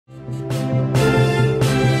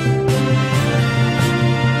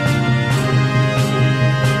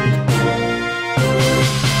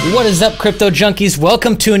What is up, crypto junkies?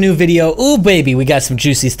 Welcome to a new video. Ooh, baby, we got some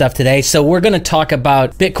juicy stuff today. So we're going to talk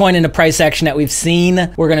about Bitcoin and the price action that we've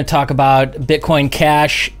seen. We're going to talk about Bitcoin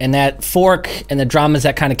Cash and that fork and the dramas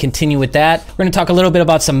that kind of continue with that. We're going to talk a little bit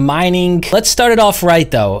about some mining. Let's start it off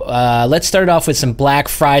right, though. Let's start it off with some Black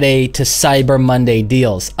Friday to Cyber Monday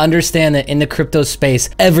deals. Understand that in the crypto space,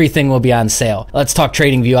 everything will be on sale. Let's talk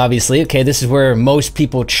TradingView, obviously. Okay, this is where most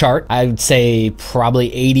people chart. I would say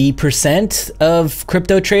probably 80% of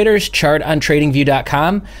crypto traders chart on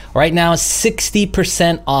tradingview.com. Right now,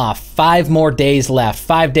 60% off. 5 more days left.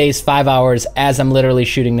 5 days, 5 hours as I'm literally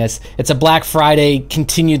shooting this. It's a Black Friday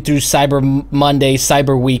continued through Cyber Monday,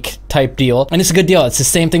 Cyber Week type deal. And it's a good deal. It's the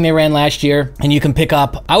same thing they ran last year. And you can pick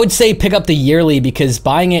up, I would say pick up the yearly, because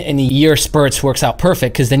buying it in the year spurts works out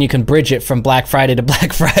perfect, because then you can bridge it from Black Friday to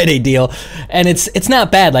Black Friday deal. And it's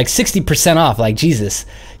not bad, like 60% off, like Jesus.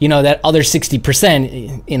 You know, that other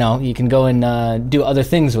 60%, you know, you can go and do other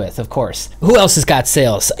things with, of course. Who else has got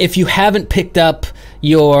sales? If you haven't picked up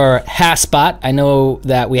your Hasspot, I know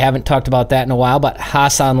that we haven't talked about that in a while, but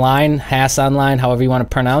Hass Online, however you want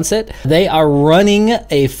to pronounce it, they are running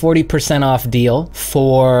a 40% off deal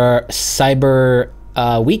for Cyber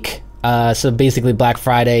Week. So basically Black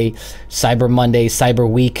Friday, Cyber Monday, Cyber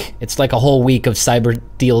Week. It's like a whole week of cyber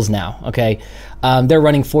deals now, okay? They're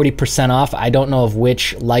running 40% off. I don't know of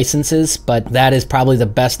which licenses, but that is probably the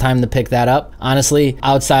best time to pick that up. Honestly,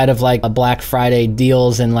 outside of like a Black Friday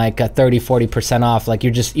deals and like a 30-40% off, like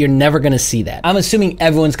you're never gonna see that. I'm assuming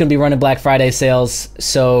everyone's gonna be running Black Friday sales,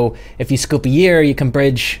 so if you scoop a year, you can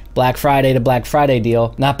bridge Black Friday to Black Friday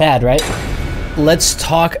deal. Not bad, right? Let's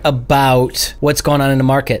talk about what's going on in the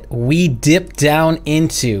market. We dipped down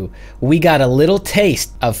into, we got a little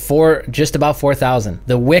taste of just about 4,000.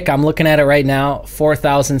 The wick, I'm looking at it right now,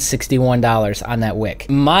 $4,061 on that wick.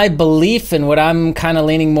 My belief and what I'm kind of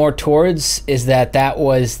leaning more towards is that that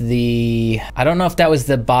was the, I don't know if that was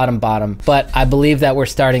the bottom, but I believe that we're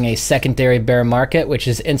starting a secondary bear market, which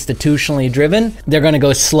is institutionally driven. They're going to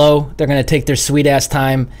go slow. They're going to take their sweet ass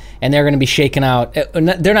time, and they're going to be shaking out.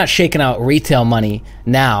 They're not shaking out retail money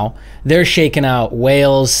now. They're shaking out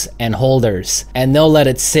whales and holders, and they'll let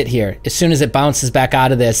it sit here. As soon as it bounces back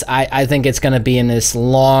out of this, I think it's going to be in this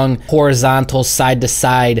long horizontal side to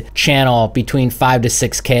side channel between 5 to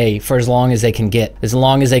 6K for as long as they can get, as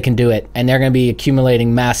long as they can do it, and they're going to be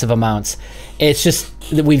accumulating massive amounts. It's just,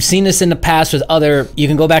 we've seen this in the past with other, you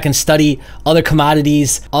can go back and study other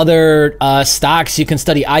commodities, other stocks. You can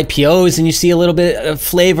study IPOs, and you see a little bit of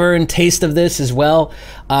flavor and taste of this as well.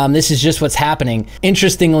 This is just what's happening.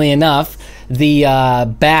 Interestingly enough, the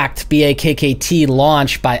backed BAKKT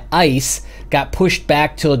launch by ICE got pushed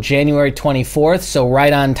back till January 24th, so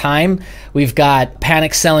right on time. We've got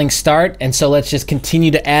panic selling start, and so let's just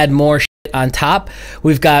continue to add more shit on top.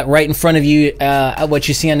 We've got right in front of you, what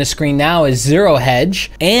you see on the screen now is Zero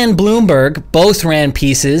Hedge and Bloomberg both ran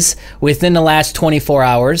pieces within the last 24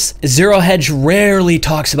 hours. Zero Hedge rarely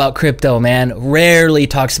talks about crypto, man. Rarely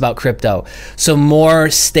talks about crypto. So more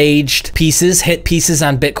staged pieces, hit pieces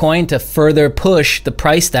on Bitcoin to further push the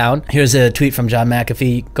price down. Here's a tweet from John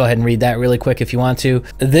McAfee. Go ahead and read that really quick if you want to.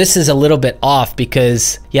 This is a little bit off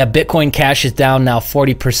because, yeah, Bitcoin Cash is down now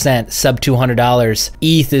 40%, sub $200.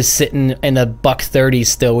 ETH is sitting in a $1.30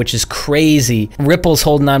 still, which is crazy. Ripple's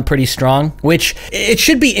holding on pretty strong, which it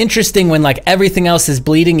should be interesting when like everything else is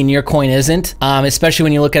bleeding and your coin isn't, especially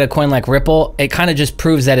when you look at a coin like Ripple. It kind of just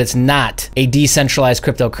proves that it's not a decentralized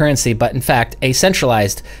cryptocurrency, but in fact a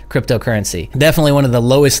centralized cryptocurrency. Definitely one of the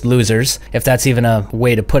lowest losers, if that's even a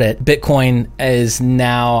way to put it. Bitcoin is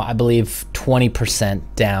now, I believe, 20%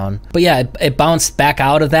 down. But yeah, it bounced back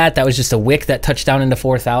out of that. That was just a wick that touched down into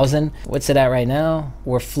 4,000. What's it at right now?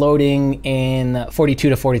 We're floating in 42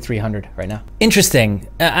 to 4,300 right now. Interesting.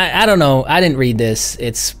 I don't know. I didn't read this.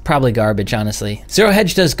 It's probably garbage, honestly. Zero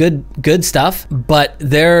Hedge does good stuff, but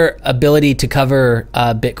their ability to cover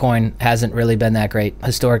Bitcoin hasn't really been that great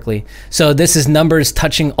historically. So this is numbers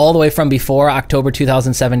touching all the way from before October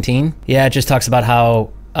 2017. Yeah, it just talks about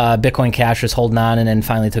how Bitcoin Cash was holding on and then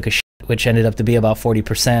finally took a which ended up to be about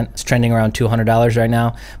 40%. It's trending around $200 right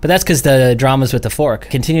now. But that's because the dramas with the fork.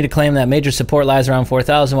 Continue to claim that major support lies around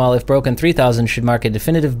 4,000, while if broken 3,000 should mark a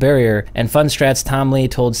definitive barrier. And FundStrat's Tom Lee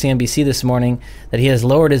told CNBC this morning that he has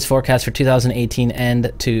lowered his forecast for 2018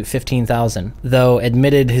 end to 15,000, though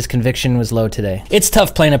admitted his conviction was low today. It's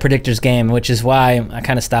tough playing a predictor's game, which is why I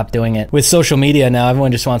kind of stopped doing it. With social media now,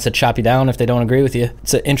 everyone just wants to chop you down if they don't agree with you.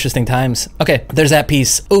 It's interesting times. Okay, there's that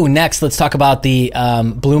piece. Ooh, next, let's talk about the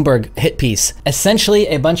Bloomberg hit piece. Essentially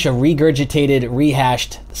a bunch of regurgitated,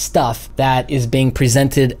 rehashed stuff that is being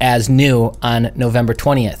presented as new on November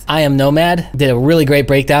 20th. I Am Nomad did a really great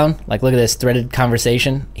breakdown. Like, look at this threaded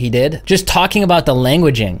conversation he did. Just talking about the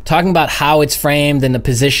languaging, talking about how it's framed and the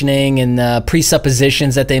positioning and the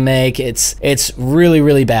presuppositions that they make. It's really,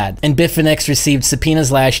 really bad. And Bitfinex received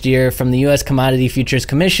subpoenas last year from the U.S. Commodity Futures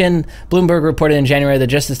Commission. Bloomberg reported in January the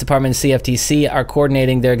Justice Department and CFTC are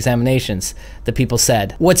coordinating their examinations, the people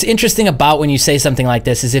said. What's interesting about when you say something like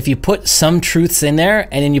this is if you put some truths in there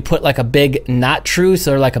and then you put like a big not truth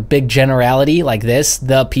or like a big generality like this,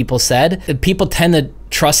 the people said, people tend to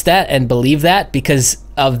trust that and believe that because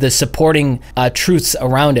of the supporting truths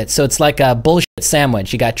around it. So it's like a bullshit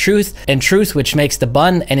sandwich. You got truth and truth, which makes the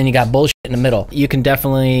bun, and then you got bullshit in the middle. You can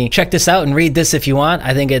definitely check this out and read this if you want.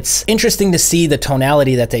 I think it's interesting to see the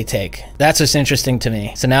tonality that they take. That's what's interesting to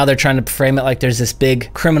me. So now they're trying to frame it like there's this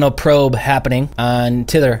big criminal probe happening on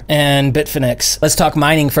Tether and Bitfinex. Let's talk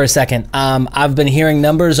mining for a second. I've been hearing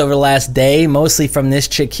numbers over the last day, mostly from this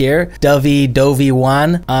chick here, Dovey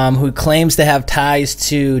Wan, who claims to have ties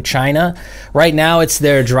to China. Right now it's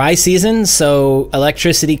their dry season, so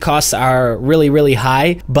electricity costs are really, really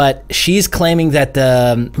high, but she's claiming that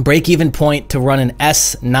the break-even point to run an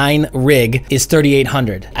S9 rig is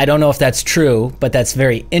 3,800. I don't know if that's true, but that's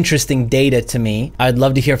very interesting data to me. I'd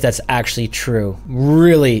love to hear if that's actually true.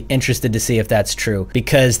 Really interested to see if that's true,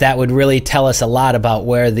 because that would really tell us a lot about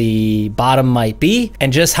where the bottom might be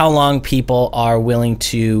and just how long people are willing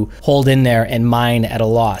to hold in there and mine at a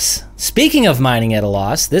loss. Speaking of mining at a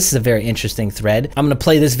loss, this is a very interesting thread. I'm gonna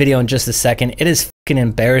play this video in just a second. It is fucking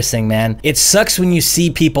embarrassing, man. It sucks when you see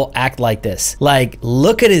people act like this. Like,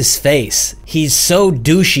 look at his face. He's so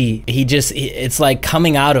douchey. It's like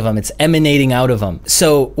coming out of him. It's emanating out of him.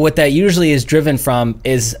 So what that usually is driven from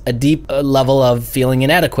is a deep level of feeling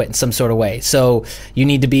inadequate in some sort of way. So you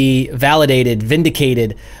need to be validated,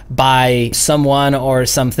 vindicated by someone or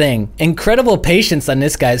something. Incredible patience on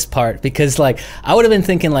this guy's part, because like, I would have been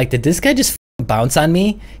thinking like, did this guy just bounce on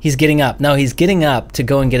me? He's getting up. No, he's getting up to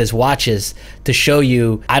go and get his watches to show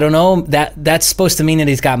you. I don't know, that's supposed to mean that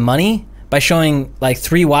he's got money by showing like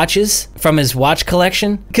 3 watches from his watch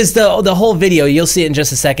collection. Because the whole video, you'll see it in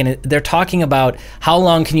just a second, they're talking about how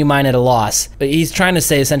long can you mine at a loss. But he's trying to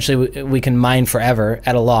say essentially we can mine forever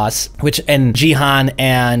at a loss, and Jihan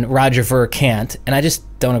and Roger Ver can't. And I just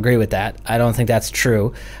don't agree with that. I don't think that's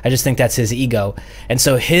true. I just think that's his ego. And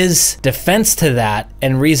so his defense to that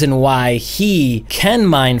and reason why he can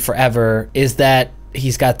mine forever is that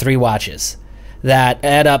he's got 3 watches that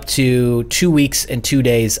add up to 2 weeks and 2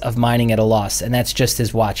 days of mining at a loss, and that's just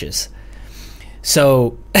his watches.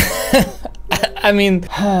 So I mean,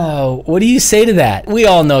 what do you say to that? We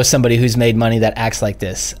all know somebody who's made money that acts like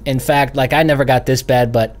this. In fact, like, I never got this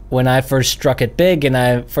bad, but when I first struck it big and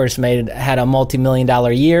I first had a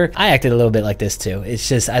multi-million-dollar year, I acted a little bit like this too. It's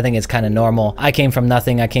just, I think it's kind of normal. I came from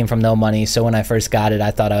nothing. I came from no money. So when I first got it, I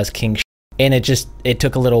thought I was king shit. And it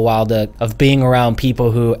took a little while of being around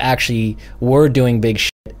people who actually were doing big shit,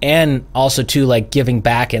 and also too, like, giving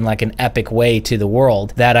back in like an epic way to the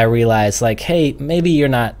world, that I realized, like, hey, maybe you're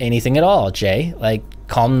not anything at all, Jay. Like,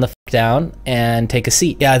 calm the f down and take a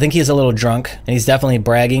seat. Yeah, I think he's a little drunk, and he's definitely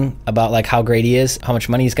bragging about like how great he is, how much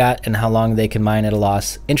money he's got, and how long they can mine at a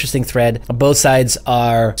loss. Interesting thread. Both sides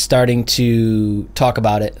are starting to talk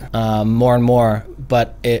about it more and more,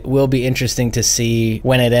 but it will be interesting to see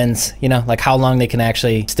when it ends, you know, like how long they can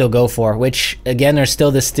actually still go for, which again, there's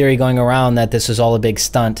still this theory going around that this was all a big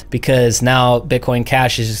stunt, because now Bitcoin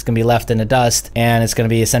Cash is just gonna be left in the dust and it's gonna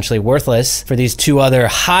be essentially worthless for these 2 other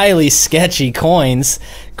highly sketchy coins.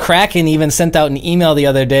 Kraken even sent out an email the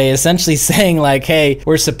other day essentially saying like, hey,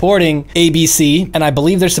 we're supporting ABC, and I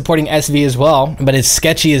believe they're supporting SV as well, but it's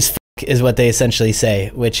sketchy as f is what they essentially say,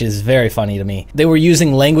 which is very funny to me. They were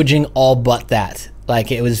using languaging all but that.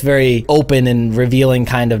 Like, it was very open and revealing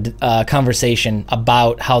kind of conversation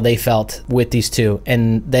about how they felt with these 2.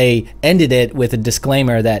 And they ended it with a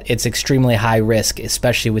disclaimer that it's extremely high risk,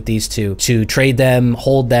 especially with these 2, to trade them,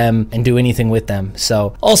 hold them, and do anything with them.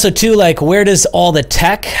 So also too, like, where does all the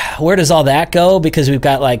tech, where does all that go? Because we've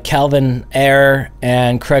got like Calvin Ayre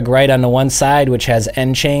and Craig Wright on the one side, which has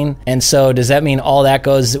N-Chain. And so does that mean all that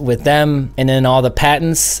goes with them, and then all the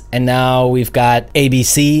patents? And now we've got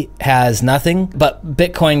ABC has nothing, but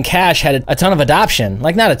Bitcoin Cash had a ton of adoption,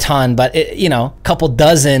 like not a ton, but you know, a couple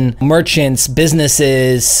dozen merchants,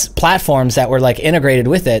 businesses, platforms that were like integrated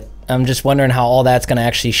with it. I'm just wondering how all that's going to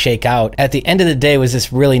actually shake out. At the end of the day, was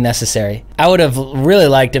this really necessary? I would have really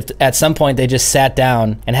liked if at some point they just sat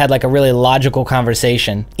down and had like a really logical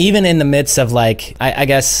conversation, even in the midst of like, I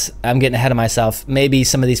guess I'm getting ahead of myself. Maybe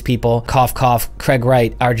some of these people, cough, cough, Craig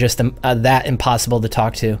Wright, are just that impossible to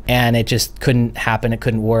talk to, and it just couldn't happen. It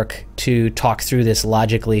couldn't work to talk through this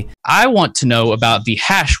logically. I want to know about the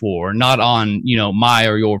hash war, not on, you know, my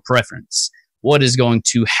or your preference. What is going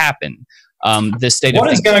to happen? This state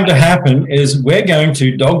what is going to happen is we're going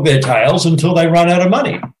to dog their tails until they run out of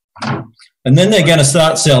money. And then they're going to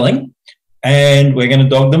start selling, and we're going to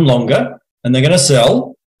dog them longer, and they're going to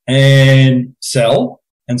sell and sell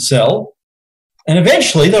and sell. And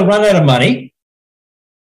eventually they'll run out of money.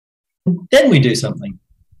 Then we do something.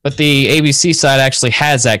 But the ABC side actually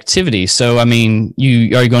has activity. So, I mean,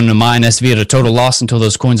 are you going to mine SV at a total loss until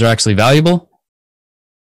those coins are actually valuable?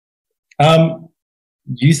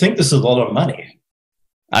 You think this is a lot of money?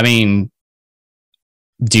 I mean,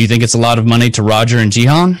 do you think it's a lot of money to Roger and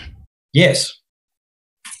Jihan? Yes.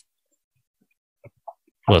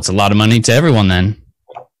 Well, it's a lot of money to everyone then.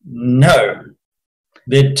 No.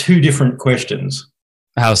 They're two different questions.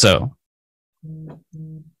 How so?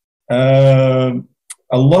 A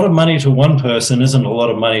lot of money to one person isn't a lot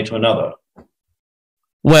of money to another.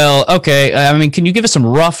 Well, okay. I mean, can you give us some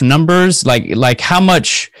rough numbers? Like how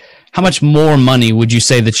much more money would you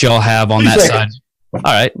say that y'all have on that side? All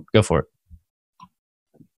right, go for it.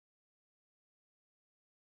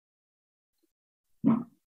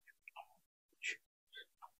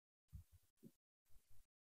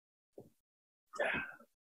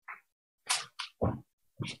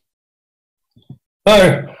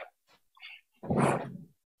 So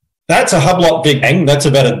that's a hublot big bang. That's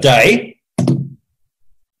about a day.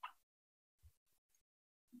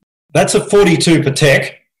 That's a 42 per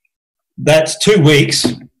tech. That's 2 weeks.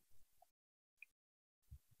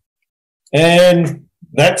 And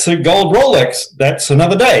that's a gold Rolex. That's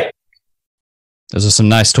another day. Those are some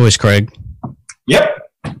nice toys, Craig. Yep.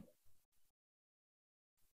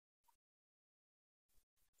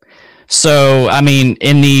 So, I mean,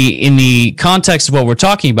 in the context of what we're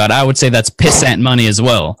talking about, I would say that's pissant money as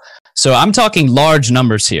well. So I'm talking large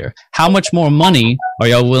numbers here. How much more money are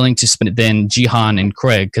y'all willing to spend than Jihan and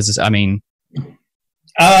Craig? Because, I mean,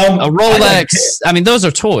 a Rolex, I mean, those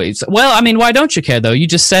are toys. Well, I mean, why don't you care, though? You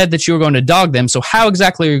just said that you were going to dog them. So how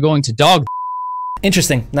exactly are you going to dog them?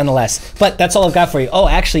 Interesting, nonetheless. But that's all I've got for you. Oh,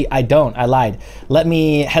 actually, I don't. I lied. Let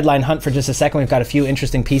me headline hunt for just a second. We've got a few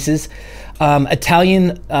interesting pieces.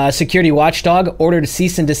 Italian security watchdog ordered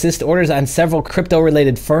cease and desist orders on several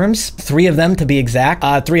crypto-related firms, 3 of them to be exact,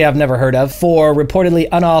 3 I've never heard of, for reportedly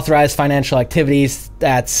unauthorized financial activities.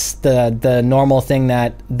 That's the normal thing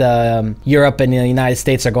that the Europe and the United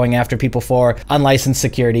States are going after people for, unlicensed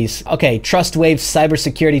securities. Okay, TrustWave's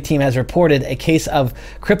cybersecurity team has reported a case of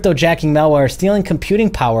crypto-jacking malware stealing computing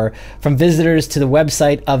power from visitors to the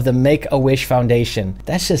website of the Make-A-Wish Foundation.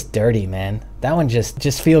 That's just dirty, man. That one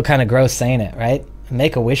just feel kind of gross saying it, right?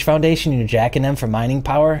 Make-A-Wish Foundation, you're jacking them for mining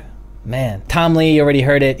power? Man. Tom Lee, you already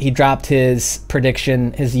heard it. He dropped his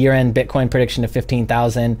prediction, his year-end Bitcoin prediction to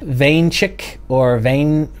 15,000. Vaynerchuk or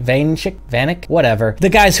Vanik, whatever. The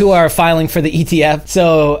guys who are filing for the ETF.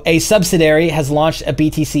 So a subsidiary has launched a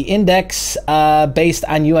BTC index based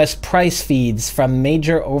on US price feeds from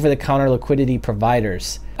major over-the-counter liquidity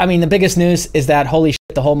providers. I mean, the biggest news is that, holy shit,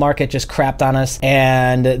 the whole market just crapped on us,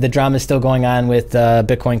 and the drama is still going on with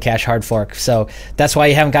Bitcoin Cash hard fork. So that's why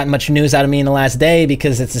you haven't gotten much news out of me in the last day,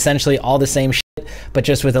 because it's essentially all the same shit, but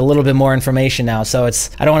just with a little bit more information now. So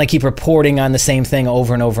I don't want to keep reporting on the same thing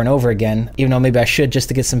over and over and over again, even though maybe I should just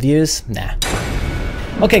to get some views. Nah.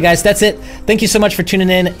 Okay, guys, that's it. Thank you so much for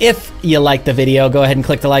tuning in. If you liked the video, go ahead and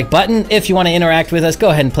click the like button. If you want to interact with us,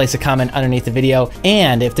 go ahead and place a comment underneath the video.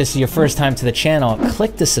 And if this is your first time to the channel,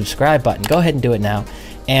 click the subscribe button. Go ahead and do it now.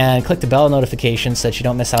 And click the bell notification so that you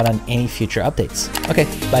don't miss out on any future updates. Okay,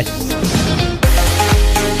 bye.